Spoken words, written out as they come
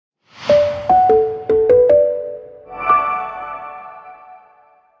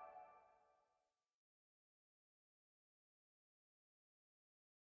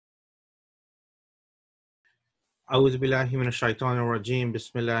أعوذ بالله من الشيطان الرجيم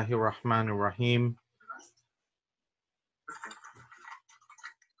بسم الله الرحمن الرحيم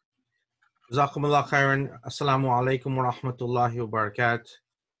جزاكم الله خيرا السلام عليكم ورحمة الله وبركاته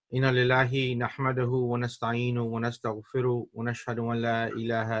إن لله نحمده ونستعينه ونستغفره ونشهد أن لا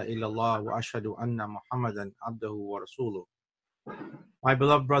إله إلا الله وأشهد أن محمدا عبده ورسوله. My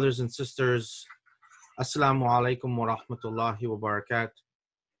beloved brothers and sisters, Assalamu alaikum wa rahmatullahi wa barakatuh.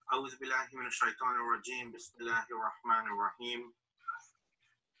 أعوذ بالله من الشيطان الرجيم بسم الله الرحمن الرحيم.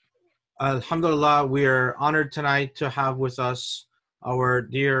 Alhamdulillah, we are honored tonight to have with us our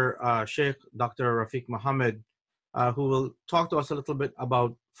dear Shaykh, Dr. Rafeek Mohamed, who will talk to us a little bit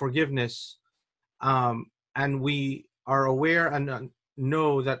about forgiveness. And we are aware and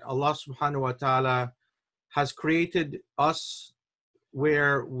know that Allah subhanahu wa ta'ala has created us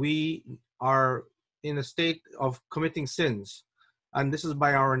where we are in a state of committing sins. And this is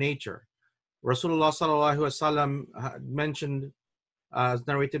by our nature. Rasulullah sallallahu alaihi wasallam mentioned, as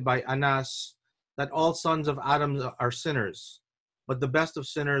narrated by Anas, that all sons of Adam are sinners, but the best of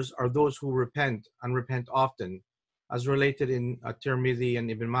sinners are those who repent and repent often, as related in Tirmidhi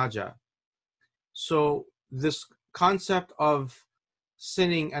and Ibn Majah. So this concept of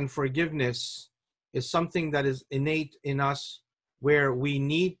sinning and forgiveness is something that is innate in us, where we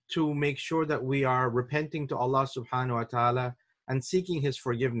need to make sure that we are repenting to Allah subhanahu wa ta'ala and seeking His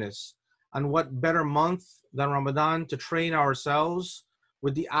forgiveness. And what better month than Ramadan to train ourselves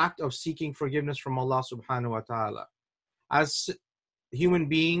with the act of seeking forgiveness from Allah subhanahu wa ta'ala. As human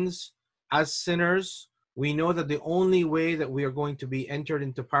beings, as sinners, we know that the only way that we are going to be entered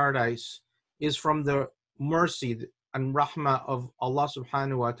into paradise is from the mercy and rahmah of Allah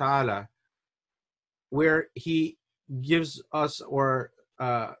subhanahu wa ta'ala, where He gives us or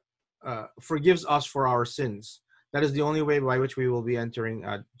forgives us for our sins. That is the only way by which we will be entering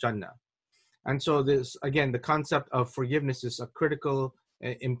Jannah. And so this, again, the concept of forgiveness is a critical,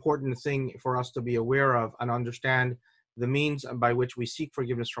 important thing for us to be aware of and understand the means by which we seek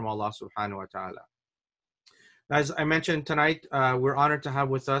forgiveness from Allah subhanahu wa ta'ala. As I mentioned tonight, we're honored to have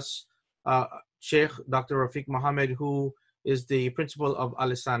with us Shaykh Dr. Rafeek Mohamed, who is the principal of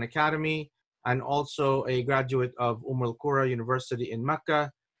Al-Ihsan Academy and also a graduate of Al-Qura University in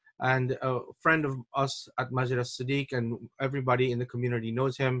Mecca, and a friend of us at Masjid As-Siddiq, and everybody in the community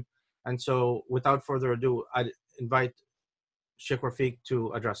knows him. And so without further ado, I invite Shaykh Rafeek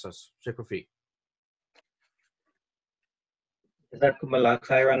to address us. Shaykh Rafeek. Jazakumullah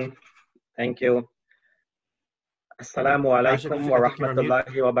khairan. Thank you. Assalamu alaikum wa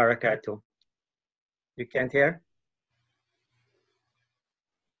rahmatullahi wa barakatuh. You can't hear?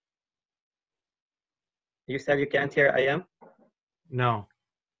 You said you can't hear I am? No.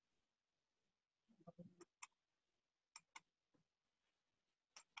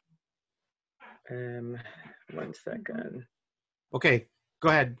 One second. Okay, go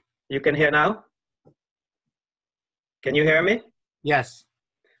ahead. You can hear now? Can you hear me? Yes.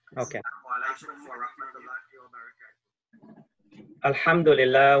 Okay.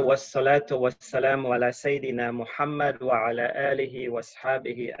 Alhamdulillah, wassalatu wassalamu ala Sayyidina Muhammad wa ala alihi wa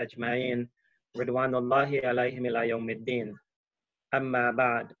ashabihi ajma'in. Ridwanullahi alayhim ila yawmiddin. Amma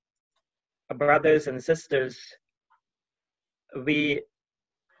ba'd. Brothers and sisters, we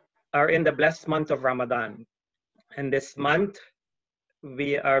are in the blessed month of Ramadan. And this month,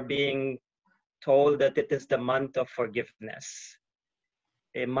 we are being told that it is the month of forgiveness.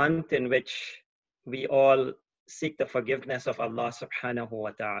 A month in which we all seek the forgiveness of Allah subhanahu wa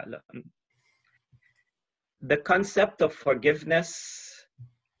ta'ala. The concept of forgiveness,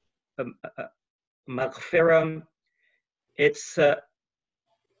 maghfirah, it's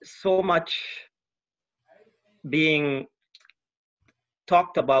so much being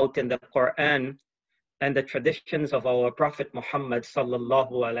talked about in the Quran and the traditions of our Prophet Muhammad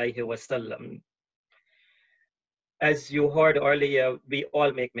sallallahu alaihi wasallam. As you heard earlier, we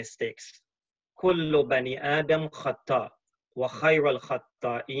all make mistakes. Kullu bani Adam khata wa khayral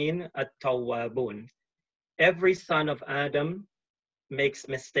khata'in at-tawwabun. Every son of Adam makes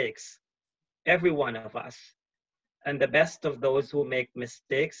mistakes. Every one of us. And the best of those who make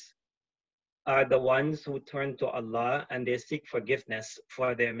mistakes are the ones who turn to Allah and they seek forgiveness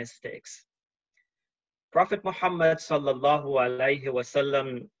for their mistakes. Prophet Muhammad sallallahu alaihi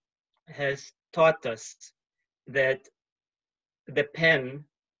wasallam has taught us that the pen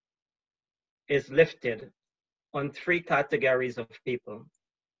is lifted on three categories of people.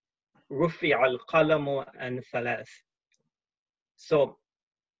 Rufi al-qalamu and thalath. So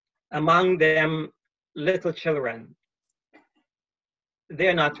among them, little children,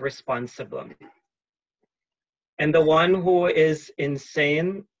 they're not responsible. And the one who is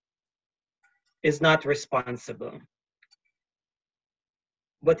insane, is not responsible.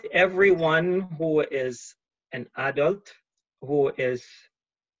 But everyone who is an adult, who is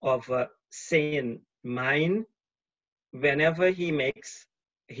of a sane mind, whenever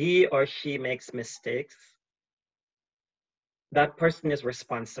he or she makes mistakes, that person is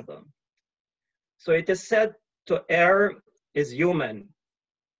responsible. So it is said to err is human,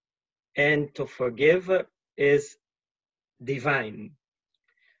 and to forgive is divine.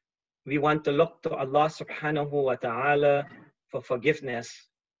 We want to look to Allah subhanahu wa ta'ala for forgiveness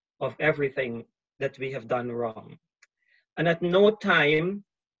of everything that we have done wrong. And at no time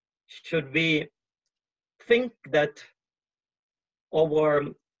should we think that our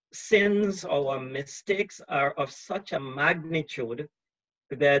sins, our mistakes are of such a magnitude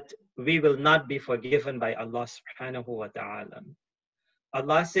that we will not be forgiven by Allah subhanahu wa ta'ala.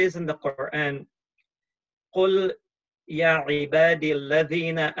 Allah says in the Quran, قُلْ يَا عِبَادِي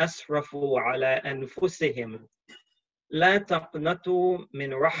الَّذِينَ أَسْرَفُوا عَلَىٰ أَنفُسِهِمْ لَا تَقْنَطُوا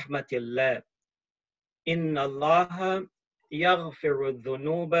مِنْ رَحْمَةِ اللَّهِ إِنَّ اللَّهَ يَغْفِرُ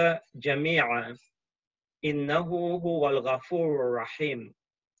الذُّنُوبَ جَمِيعًا إِنَّهُ هُوَ الْغَفُورُ الرَّحِيمُ.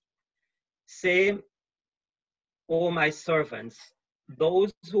 Say, O my servants,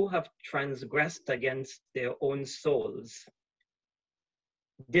 those who have transgressed against their own souls,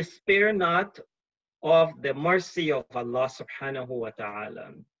 despair not of the mercy of Allah subhanahu wa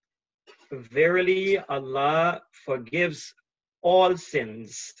ta'ala. Verily, Allah forgives all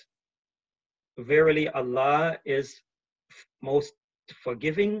sins. Verily, Allah is most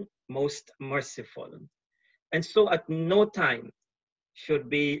forgiving, most merciful. And so at no time should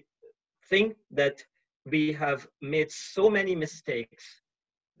we think that we have made so many mistakes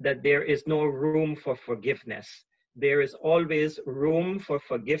that there is no room for forgiveness. There is always room for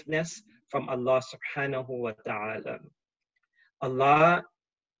forgiveness from Allah subhanahu wa ta'ala. Allah,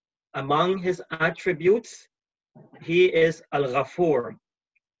 among his attributes, he is Al-Ghafur.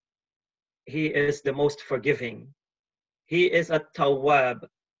 He is the most forgiving. He is a Tawwab,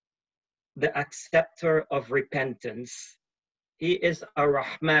 the acceptor of repentance. He is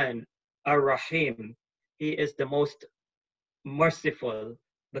Ar-Rahman, Ar-Rahim. He is the most merciful,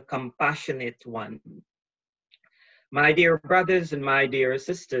 the compassionate one. My dear brothers and my dear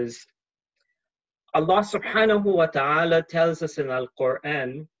sisters, Allah subhanahu wa ta'ala tells us in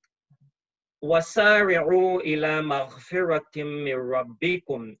Al-Quran, وَسَارِعُوا إِلَى مَغْفِرَةٍ مِّن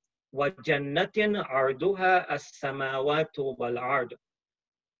رَبِّكُمْ وَجَنَّةٍ عَرْضُهَا السَّمَاوَاتُ وَالْأَرْضُ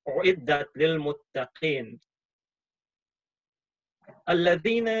أُعِدَّتْ لِلْمُتَّقِينَ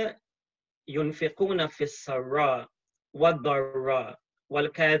الَّذِينَ يُنْفِقُونَ فِي السَّرَّاءِ وَالضَّرَّاءِ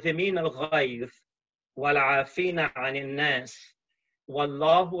وَالْكَاظِمِينَ الْغَيْظَ وَالْعَافِينَ عَنِ النَّاسِ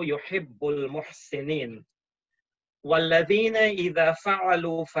وَاللَّهُ يُحِبُّ الْمُحْسِنِينَ وَالَّذِينَ إِذَا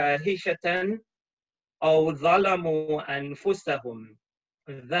فَعَلُوا فَاحِشَةً أَوْ ظَلَمُوا أَنفُسَهُمْ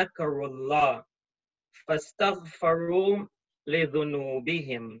ذَكَرُوا اللَّهَ فَاسْتَغْفَرُوا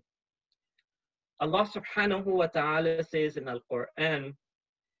لِذُنُوبِهِمْ. Allah subhanahu wa ta'ala says in Al-Quran,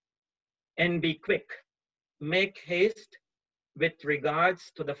 and be quick, make haste with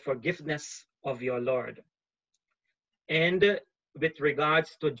regards to the forgiveness of your Lord, and with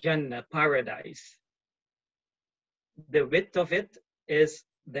regards to Jannah, paradise. The width of it is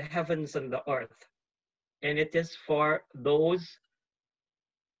the heavens and the earth, and it is for those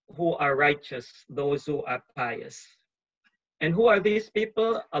who are righteous, those who are pious. And who are these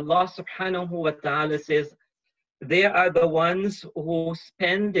people? Allah subhanahu wa ta'ala says, they are the ones who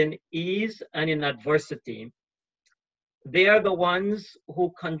spend in ease and in adversity. They are the ones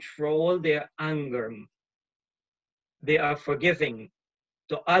who control their anger. They are forgiving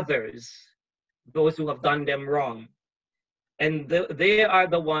to others, those who have done them wrong. And they are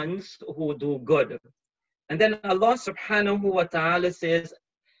the ones who do good. And then Allah subhanahu wa ta'ala says,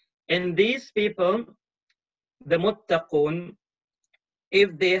 and these people, the muttaqun,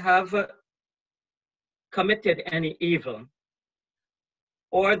 if they have committed any evil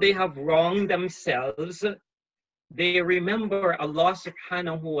or they have wronged themselves, they remember Allah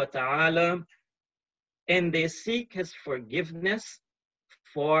subhanahu wa ta'ala and they seek his forgiveness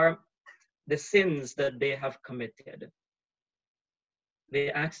for the sins that they have committed. They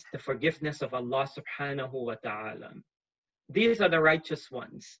ask the forgiveness of Allah subhanahu wa ta'ala. These are the righteous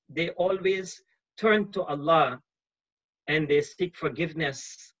ones. They always turn to Allah and they seek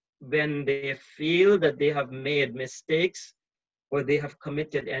forgiveness when they feel that they have made mistakes or they have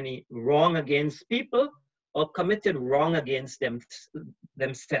committed any wrong against people or committed wrong against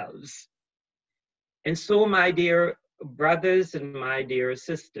themselves. And so, my dear brothers and my dear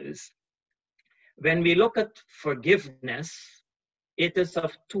sisters, when we look at forgiveness, it is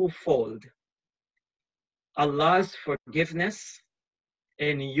of twofold. Allah's forgiveness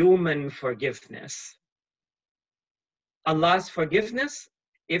and human forgiveness. Allah's forgiveness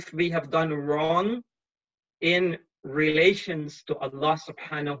if we have done wrong in relations to Allah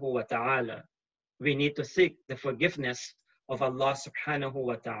subhanahu wa ta'ala. We need to seek the forgiveness of Allah subhanahu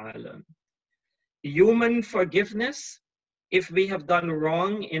wa ta'ala. Human forgiveness if we have done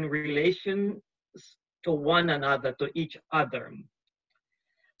wrong in relation to one another, to each other.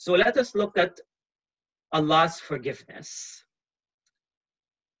 So let us look at Allah's forgiveness.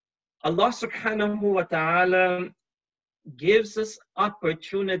 Allah subhanahu wa ta'ala gives us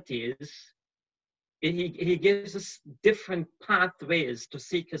opportunities. He gives us different pathways to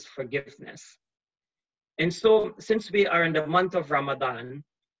seek His forgiveness. And so, since we are in the month of Ramadan,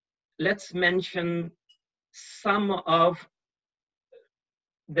 let's mention some of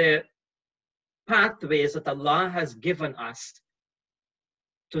the pathways that Allah has given us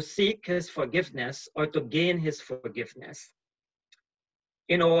to seek His forgiveness or to gain His forgiveness.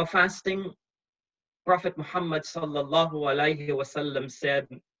 In our fasting, Prophet Muhammad sallallahu alayhi wasallam said,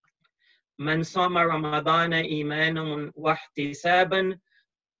 "Man sama Ramadana imanan wa ihtisaban,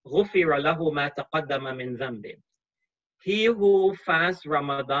 ghufira lahu ma taqaddama min dhanbi." He who fasts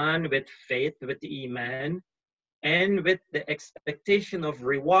Ramadan with faith, with iman, and with the expectation of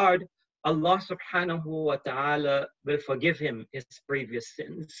reward, Allah subhanahu wa ta'ala will forgive him his previous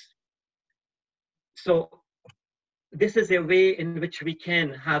sins. So this is a way in which we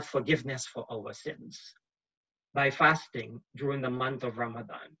can have forgiveness for our sins, by fasting during the month of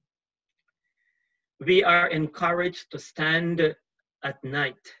Ramadan. We are encouraged to stand at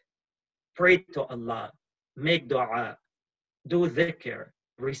night, pray to Allah, make dua, do dhikr,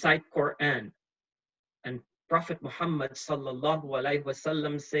 recite Quran. And Prophet Muhammad sallallahu alaihi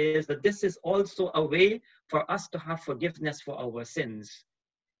wasallam says that this is also a way for us to have forgiveness for our sins.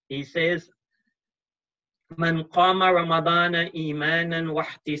 He says, "Man qama Ramadana imanan wa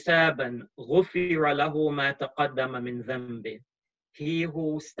ihtisaban, ghufira lahu ma taqaddama min dhanbi." He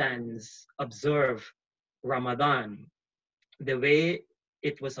who stands, observe Ramadan the way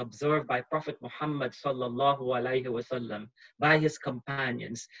it was observed by Prophet Muhammad sallallahu alaihi wasallam, by his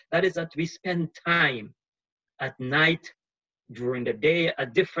companions. That is that we spend time at night, during the day,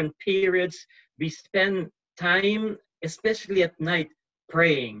 at different periods. We spend time, especially at night,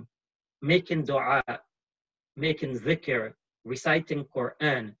 praying, making dua, making dhikr, reciting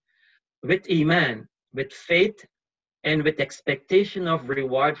Quran, with iman, with faith, and with expectation of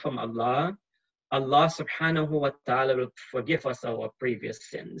reward from Allah. Allah subhanahu wa ta'ala will forgive us our previous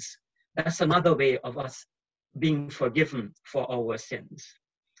sins. That's another way of us being forgiven for our sins.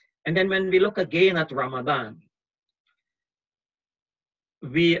 And then when we look again at Ramadan,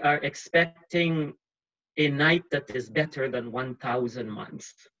 we are expecting a night that is better than 1,000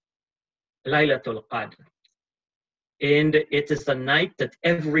 months, Laylatul Qadr. And it is the night that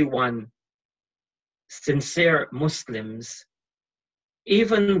everyone, sincere Muslims,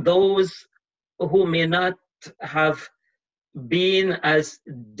 even those who may not have been as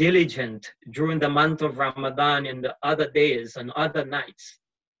diligent during the month of Ramadan in the other days and other nights,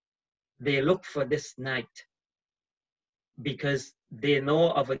 they look for this night because they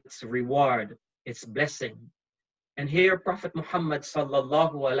know of its reward, its blessing. And here Prophet Muhammad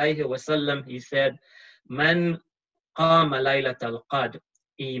sallallahu alaihi wasallam, he said, "Man qama laylatal qadr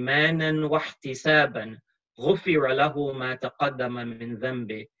imanan wa ihtisaban, ghufira lahu ma taqaddama min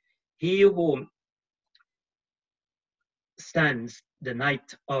dhanbi." He who stands the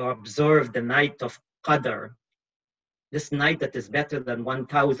night or observes the night of Qadr, this night that is better than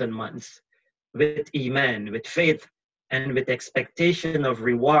 1,000 months, with iman, with faith, and with expectation of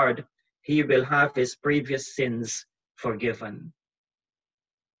reward, he will have his previous sins forgiven.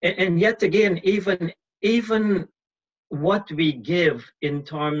 And yet again, even what we give in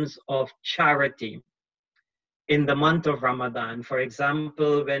terms of charity in the month of Ramadan, for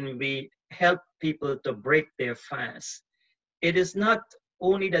example, when we help people to break their fast, it is not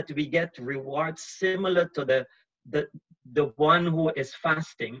only that we get rewards similar to the one who is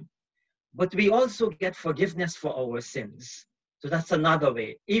fasting, but we also get forgiveness for our sins. So that's another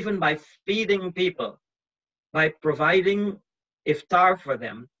way. Even by feeding people, by providing iftar for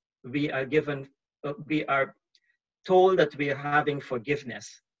them, we are told that we are having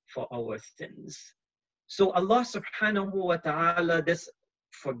forgiveness for our sins. So Allah subhanahu wa ta'ala, this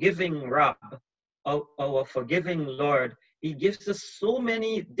forgiving Rabb, our forgiving Lord, He gives us so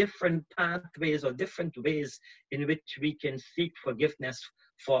many different pathways or different ways in which we can seek forgiveness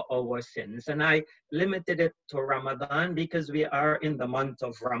for our sins. And I limited it to Ramadan because we are in the month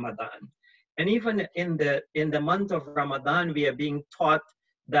of Ramadan. And even in the month of Ramadan, we are being taught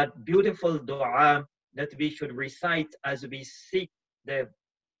that beautiful dua that we should recite as we seek the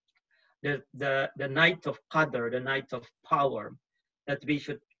night of Qadr, the night of power, that we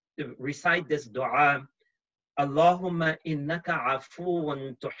should recite this dua. Allahumma innaka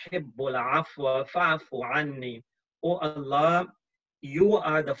afuun tuhibbul afwa fa'fu anni. O Allah, you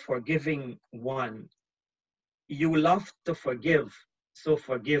are the forgiving one. You love to forgive, so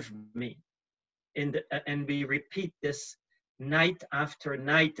forgive me. And we repeat this night after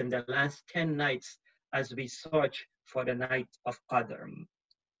night in the last 10 nights as we search for the night of Qadr.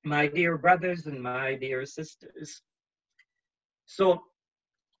 My dear brothers and my dear sisters, so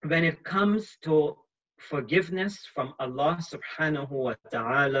when it comes to forgiveness from Allah subhanahu wa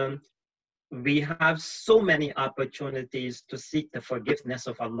ta'ala, we have so many opportunities to seek the forgiveness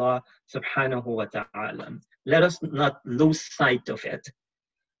of Allah subhanahu wa ta'ala. Let us not lose sight of it.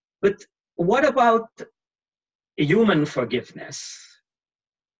 But what about human forgiveness?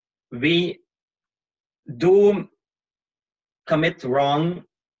 We do commit wrong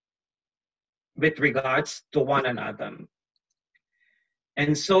with regards to one another.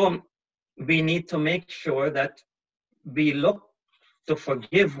 And so we need to make sure that we look to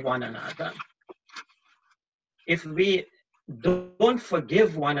forgive one another. If we don't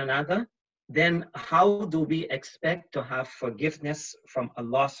forgive one another, then how do we expect to have forgiveness from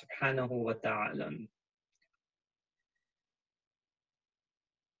Allah subhanahu wa ta'ala?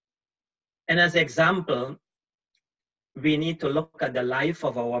 And as example, we need to look at the life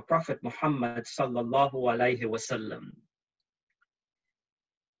of our Prophet Muhammad sallallahu alaihi wasallam.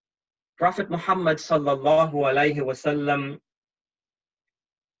 Prophet Muhammad sallallahu alaihi wasallam,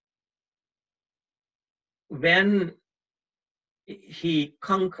 when he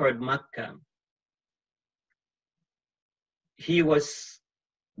conquered Mecca, he was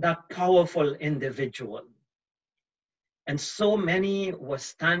that powerful individual. And so many were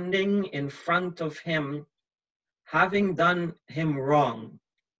standing in front of him, having done him wrong,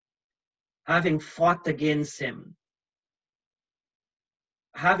 having fought against him,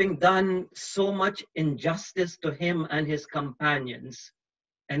 having done so much injustice to him and his companions.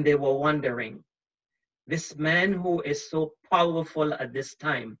 And they were wondering, this man who is so powerful at this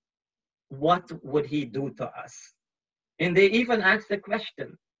time, what would he do to us? And they even asked the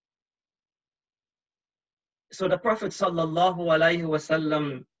question. So the Prophet sallallahu alaihi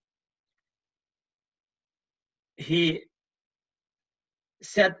wasallam, he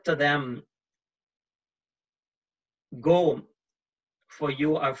said to them, go, for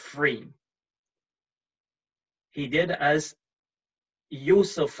you are free. He did as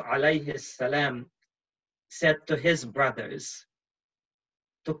Yusuf alayhi salam said to his brothers,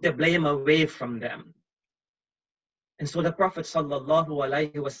 took the blame away from them. And so the Prophet sallallahu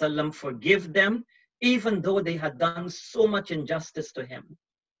alaihi wasallam forgave them, even though they had done so much injustice to him.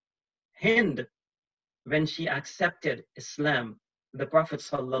 Hind, when she accepted Islam, the Prophet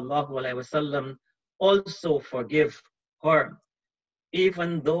sallallahu alaihi wasallam also forgave her,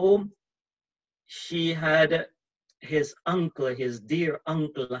 even though she had his uncle, his dear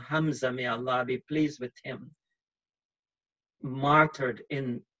uncle Hamza, may Allah be pleased with him, martyred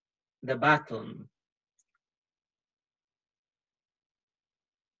in the battle.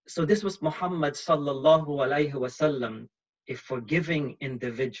 So this was Muhammad sallallahu alaihi wasallam, a forgiving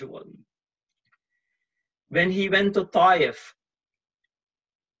individual. When he went to Taif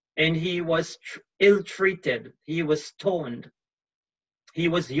and he was ill-treated, he was stoned, he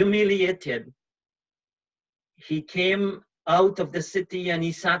was humiliated, he came out of the city and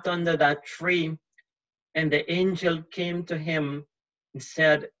he sat under that tree, and the angel came to him and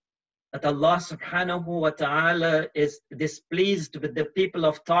said that Allah subhanahu wa ta'ala is displeased with the people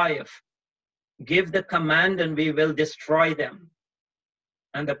of Taif. Give the command and we will destroy them.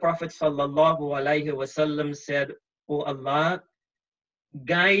 And the Prophet sallallahu alaihi wasallam said, "O Allah,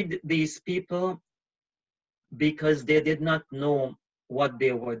 guide these people because they did not know what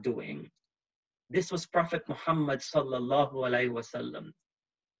they were doing." This was Prophet Muhammad sallallahu alaihi wasallam,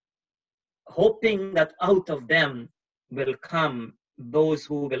 hoping that out of them will come those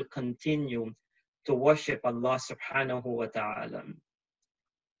who will continue to worship Allah subhanahu wa ta'ala.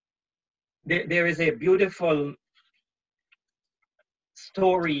 There is a beautiful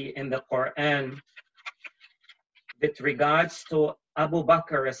story in the Quran with regards to Abu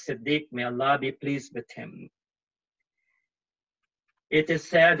Bakr As-Siddiq, may Allah be pleased with him. It is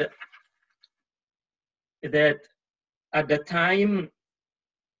said that at the time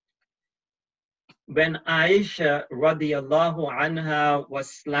when Aisha radiallahu anha was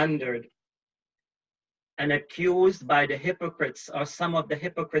slandered and accused by the hypocrites or some of the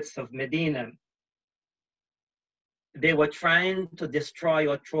hypocrites of Medina, they were trying to destroy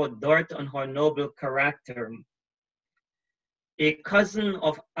or throw dirt on her noble character. A cousin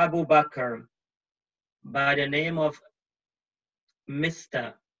of Abu Bakr by the name of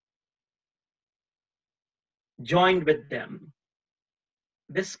Mr. joined with them.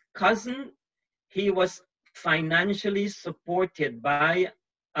 This cousin, he was financially supported by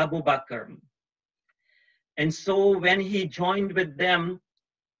Abu Bakr. And so when he joined with them,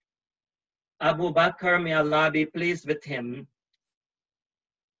 Abu Bakr, may Allah be pleased with him,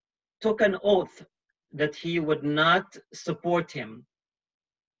 took an oath that he would not support him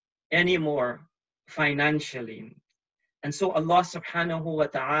anymore financially. And so Allah subhanahu wa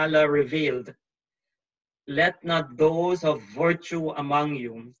ta'ala revealed, let not those of virtue among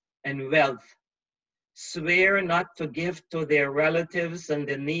you and wealth swear not to give to their relatives and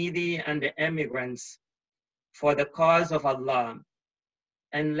the needy and the emigrants for the cause of Allah,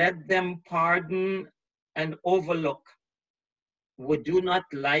 and let them pardon and overlook. Would you not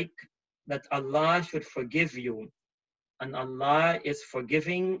like that Allah should forgive you? And Allah is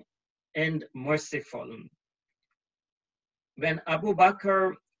forgiving and merciful. When Abu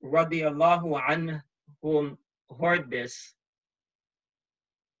Bakr radiallahu anhu heard this,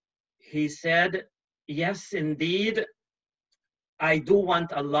 he said, yes, indeed, I do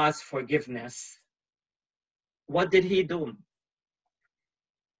want Allah's forgiveness. What did he do?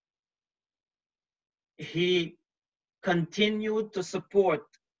 He continued to support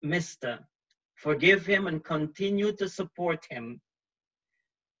Mr. Forgive him and continue to support him.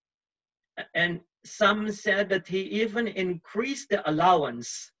 And some said that he even increased the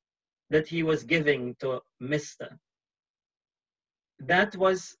allowance that he was giving to Mr. That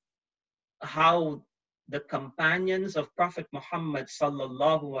was how the companions of Prophet Muhammad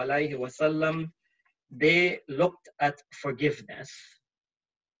sallallahu alaihi wasallam, they looked at forgiveness.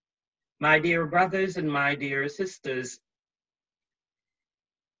 My dear brothers and my dear sisters,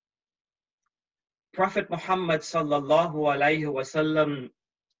 Prophet Muhammad sallallahu alaihi wasallam,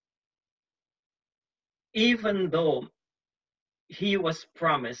 even though he was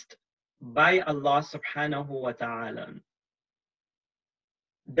promised by Allah subhanahu wa ta'ala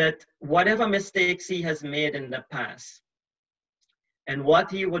that whatever mistakes he has made in the past and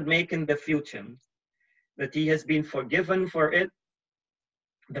what he would make in the future, that he has been forgiven for it,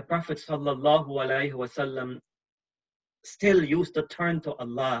 the Prophet sallallahu alaihi wasallam still used to turn to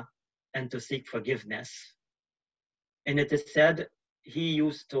Allah and to seek forgiveness. And it is said he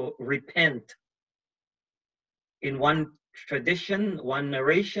used to repent, in one tradition, one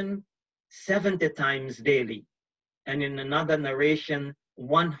narration, 70 times daily, and in another narration,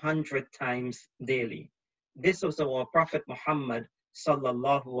 100 times daily. This was our Prophet Muhammad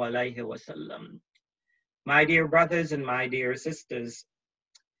sallallahu alaihi wasallam. My dear brothers and my dear sisters,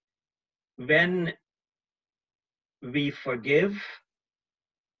 when we forgive,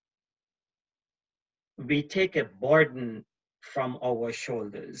 we take a burden from our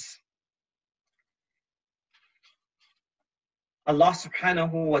shoulders. Allah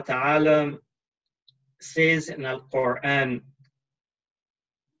subhanahu wa ta'ala says in Al-Quran,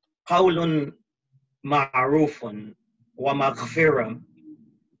 قَوْلٌ مَعْرُوفٌ وَمَغْفِرًا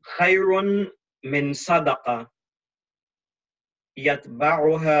خَيْرٌ مِّن صَدَقَةٍ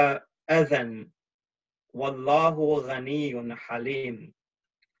يَتْبَعُهَا أَذًى وَاللَّهُ غَنِيٌّ حَلِيمٌ.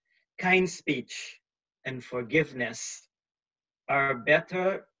 Kind speech and forgiveness are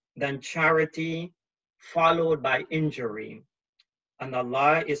better than charity followed by injury, and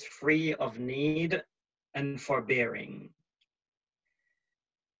Allah is free of need and forbearing.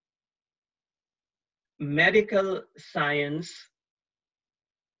 Medical science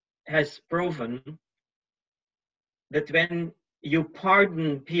has proven that when you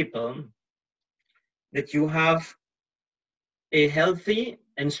pardon people, that you have a healthy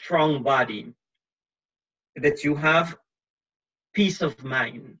and strong body, that you have peace of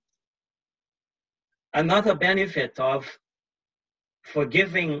mind. Another benefit of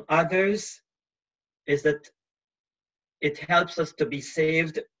forgiving others is that it helps us to be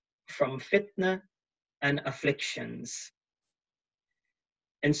saved from fitna and afflictions.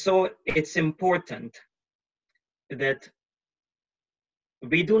 And so it's important that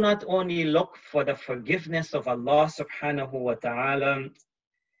we do not only look for the forgiveness of Allah subhanahu wa ta'ala,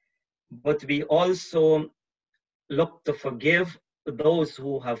 but we also look to forgive those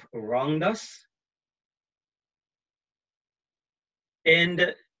who have wronged us,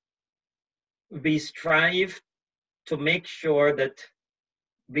 and we strive to make sure that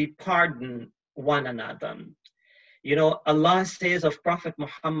we pardon one another. You know, Allah says of Prophet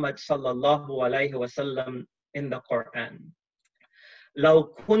Muhammad sallallahu alaihi wasallam in the Quran, لو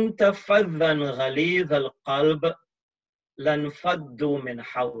كنت فظا غليظ القلب لَانْفَضُّوا مِنْ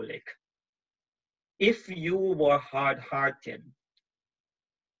حَوْلِكَ. If you were hard-hearted,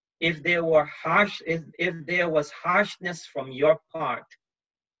 if there was harshness from your part,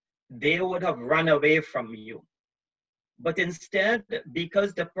 they would have run away from you. But instead,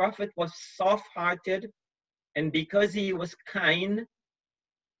 because the Prophet was soft-hearted and because he was kind,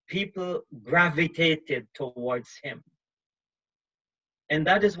 people gravitated towards him. And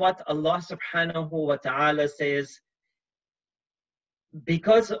that is what Allah subhanahu wa ta'ala says,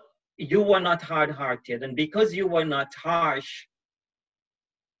 because you were not hard-hearted and because you were not harsh,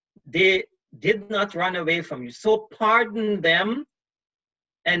 they did not run away from you. So pardon them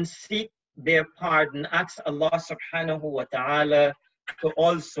and seek their pardon. Ask Allah subhanahu wa ta'ala to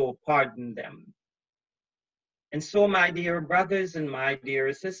also pardon them. And so, my dear brothers and my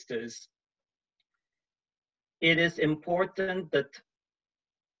dear sisters, it is important that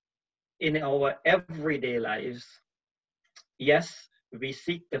in our everyday lives, yes, we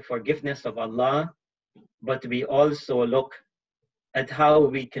seek the forgiveness of Allah, but we also look at how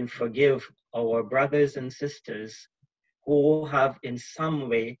we can forgive our brothers and sisters who have in some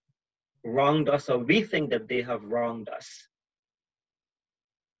way wronged us, or we think that they have wronged us.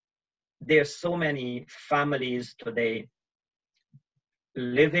 There are so many families today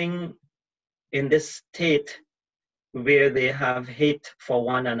living in this state where they have hate for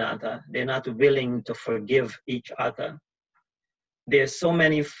one another. They're not willing to forgive each other. There are so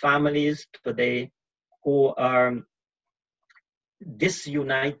many families today who are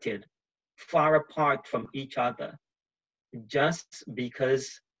disunited, far apart from each other, just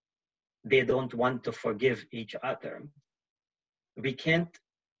because they don't want to forgive each other. We can't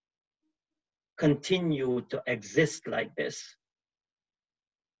continue to exist like this.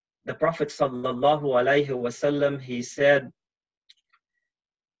 The Prophet sallallahu alaihi wasallam, he said,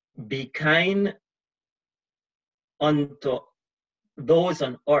 be kind unto those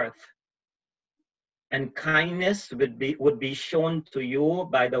on earth, and kindness would be shown to you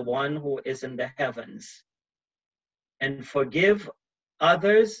by the one who is in the heavens. And forgive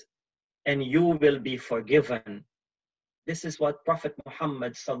others, and you will be forgiven. This is what Prophet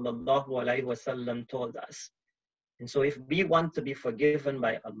Muhammad sallallahu alaihi wasallam told us. And so if we want to be forgiven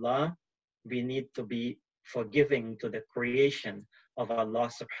by Allah, we need to be forgiving to the creation of Allah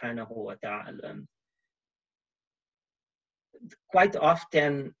subhanahu wa ta'ala. Quite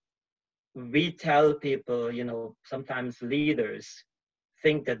often, we tell people, sometimes leaders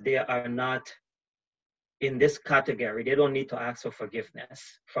think that they are not in this category. They don't need to ask for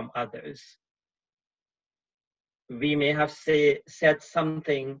forgiveness from others. We may have said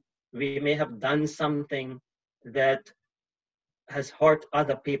something, we may have done something that has hurt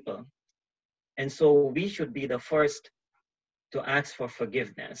other people. And so we should be the first to ask for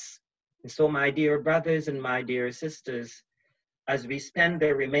forgiveness. And so, my dear brothers and my dear sisters, as we spend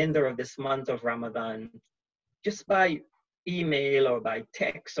the remainder of this month of Ramadan, just by email or by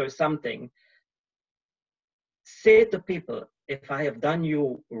text or something, say to people, if I have done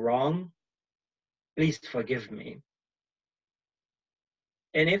you wrong, please forgive me.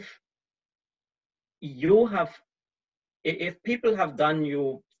 And if people have done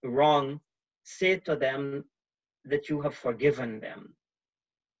you wrong, say to them that you have forgiven them.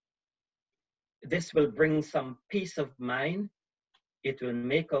 This will bring some peace of mind. It will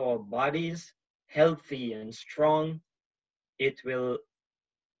make our bodies healthy and strong. It will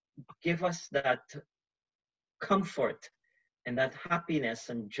give us that comfort and that happiness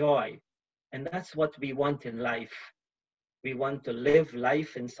and joy. And that's what we want in life. We want to live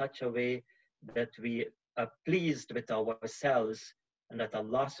life in such a way that we are pleased with ourselves and that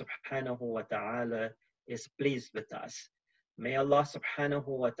Allah subhanahu wa ta'ala is pleased with us. May Allah subhanahu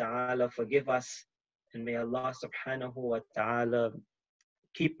wa ta'ala forgive us, and may Allah subhanahu wa ta'ala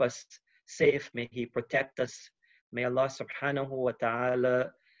keep us safe. May He protect us. May Allah subhanahu wa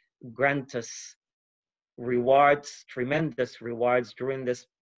ta'ala grant us rewards, tremendous rewards during this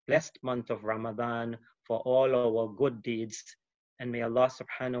blessed month of Ramadan for all our good deeds. And may Allah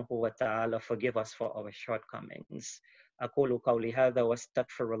subhanahu wa ta'ala forgive us for our shortcomings. أقول قولي هذا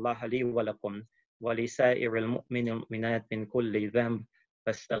واستغفر الله لي ولكم ولسائر المؤمنين والمؤمنات من كل ذنب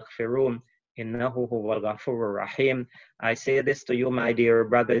فاستغفروه إنه هو الغفور الرحيم. I say this to you, my dear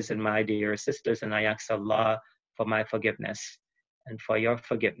brothers and my dear sisters, and I ask Allah for my forgiveness and for your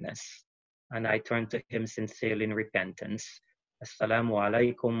forgiveness. And I turn to Him sincerely in repentance. Assalamu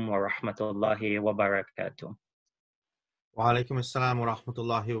alaikum wa rahmatullahi wa barakatuh. Wa alaikum assalam wa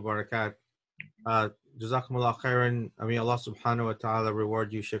rahmatullahi wa barakatuh. Jazakumullah khairan. May Allah subhanahu wa ta'ala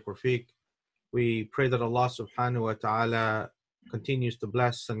reward you, Shaykh Rafeek. We pray that Allah subhanahu wa ta'ala continues to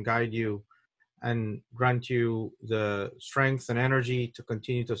bless and guide you and grant you the strength and energy to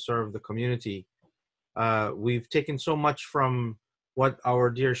continue to serve the community. We've taken so much from what our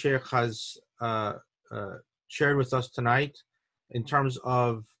dear Shaykh has uh, shared with us tonight in terms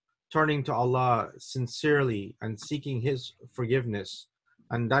of turning to Allah sincerely and seeking His forgiveness.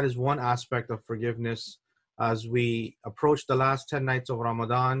 And that is one aspect of forgiveness as we approach the last 10 nights of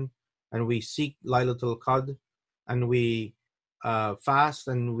Ramadan and we seek Laylatul Qadr and we fast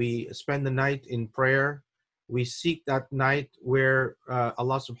and we spend the night in prayer. We seek that night where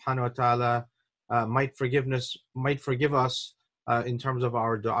Allah subhanahu wa ta'ala might forgive us in terms of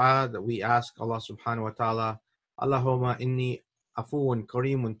our dua that we ask Allah subhanahu wa ta'ala, Allahumma inni afuun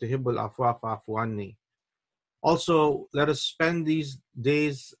kareemun tuhibbul afwa fa'fu anni. Also, let us spend these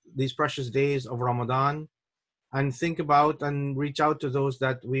days, these precious days of Ramadan, and think about and reach out to those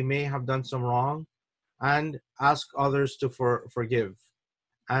that we may have done some wrong and ask others to forgive.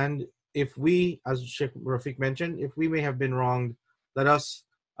 And if we, as Sheikh Rafeek mentioned, if we may have been wronged, let us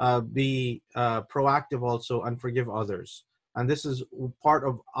be proactive also and forgive others. And this is part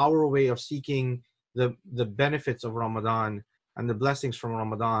of our way of seeking the benefits of Ramadan and the blessings from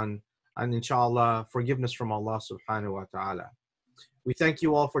Ramadan, and inshallah, forgiveness from Allah subhanahu wa ta'ala. We thank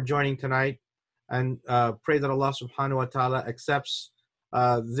you all for joining tonight and pray that Allah subhanahu wa ta'ala accepts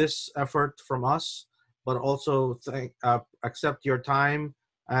this effort from us, but also accept your time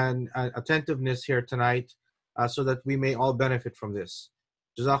and attentiveness here tonight so that we may all benefit from this.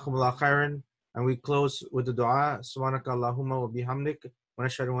 Jazakumullah khairan. And we close with the dua. Subhanaka Allahumma wa bihamdik wa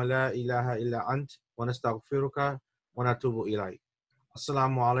nashhadu an la ilaha illa ant wa nastaghfiruka wa natubu ilayk.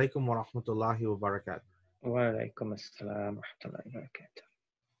 Assalamu alaikum wa rahmatullahi wa barakatuh. Wa alaikum assalam wa rahmatullahi wa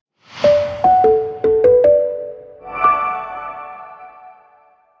barakatuh.